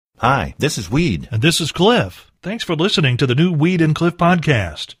Hi, this is Weed. And this is Cliff. Thanks for listening to the new Weed and Cliff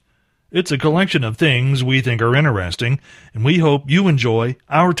podcast. It's a collection of things we think are interesting, and we hope you enjoy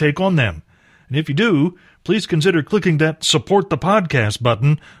our take on them. And if you do, please consider clicking that Support the Podcast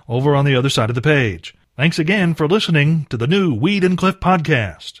button over on the other side of the page. Thanks again for listening to the new Weed and Cliff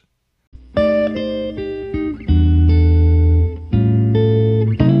podcast.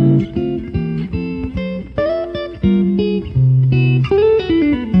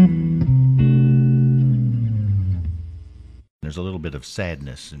 There's a little bit of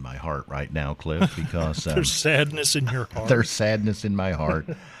sadness in my heart right now, Cliff, because There's sadness in your heart. there's sadness in my heart.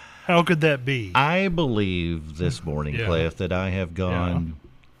 How could that be? I believe this morning, Cliff, that I have gone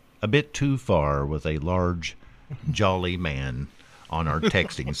a bit too far with a large, jolly man on our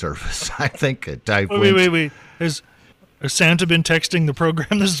texting service. I think that Wait. Has Santa been texting the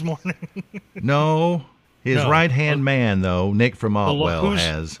program this morning? No. His right-hand man, though, Nick from Otwell,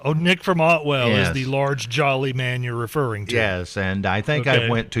 has. Oh, Nick from Otwell Yes. is the large, jolly man you're referring to. Yes, and I think I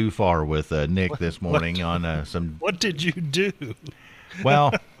went too far with Nick this morning on some... What did you do?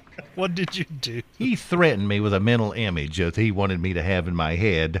 Well... What did you do? He threatened me with a mental image that he wanted me to have in my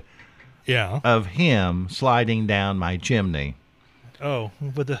head of him sliding down my chimney. Oh,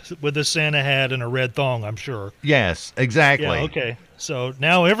 with a Santa hat and a red thong, I'm sure. Yes, exactly. Yeah, okay. So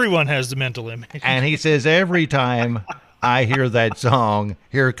now everyone has the mental image. And he says every time I hear that song,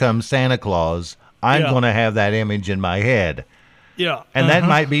 Here Comes Santa Claus, I'm going to have that image in my head. Yeah. And that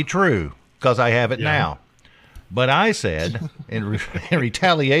might be true because I have it now. But I said, in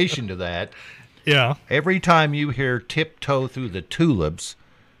retaliation to that, every time you hear Tiptoe Through the Tulips,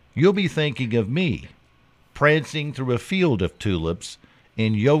 you'll be thinking of me, prancing through a field of tulips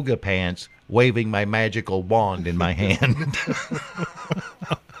in yoga pants, waving my magical wand in my hand.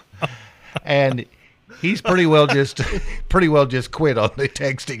 And he's pretty well just quit on the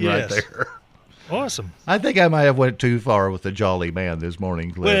texting right there. Awesome. I think I might have went too far with the jolly man this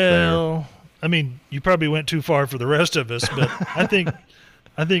morning, Cliff. Well, I mean, you probably went too far for the rest of us, but I think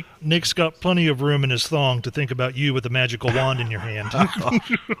Nick's got plenty of room in his thong to think about you with a magical wand in your hand.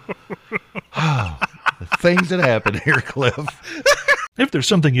 Things that happen here, Cliff. If there's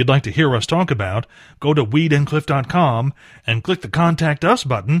something you'd like to hear us talk about, go to weedandcliff.com and click the Contact Us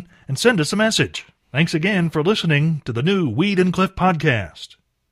button and send us a message. Thanks again for listening to the new Weed and Cliff podcast.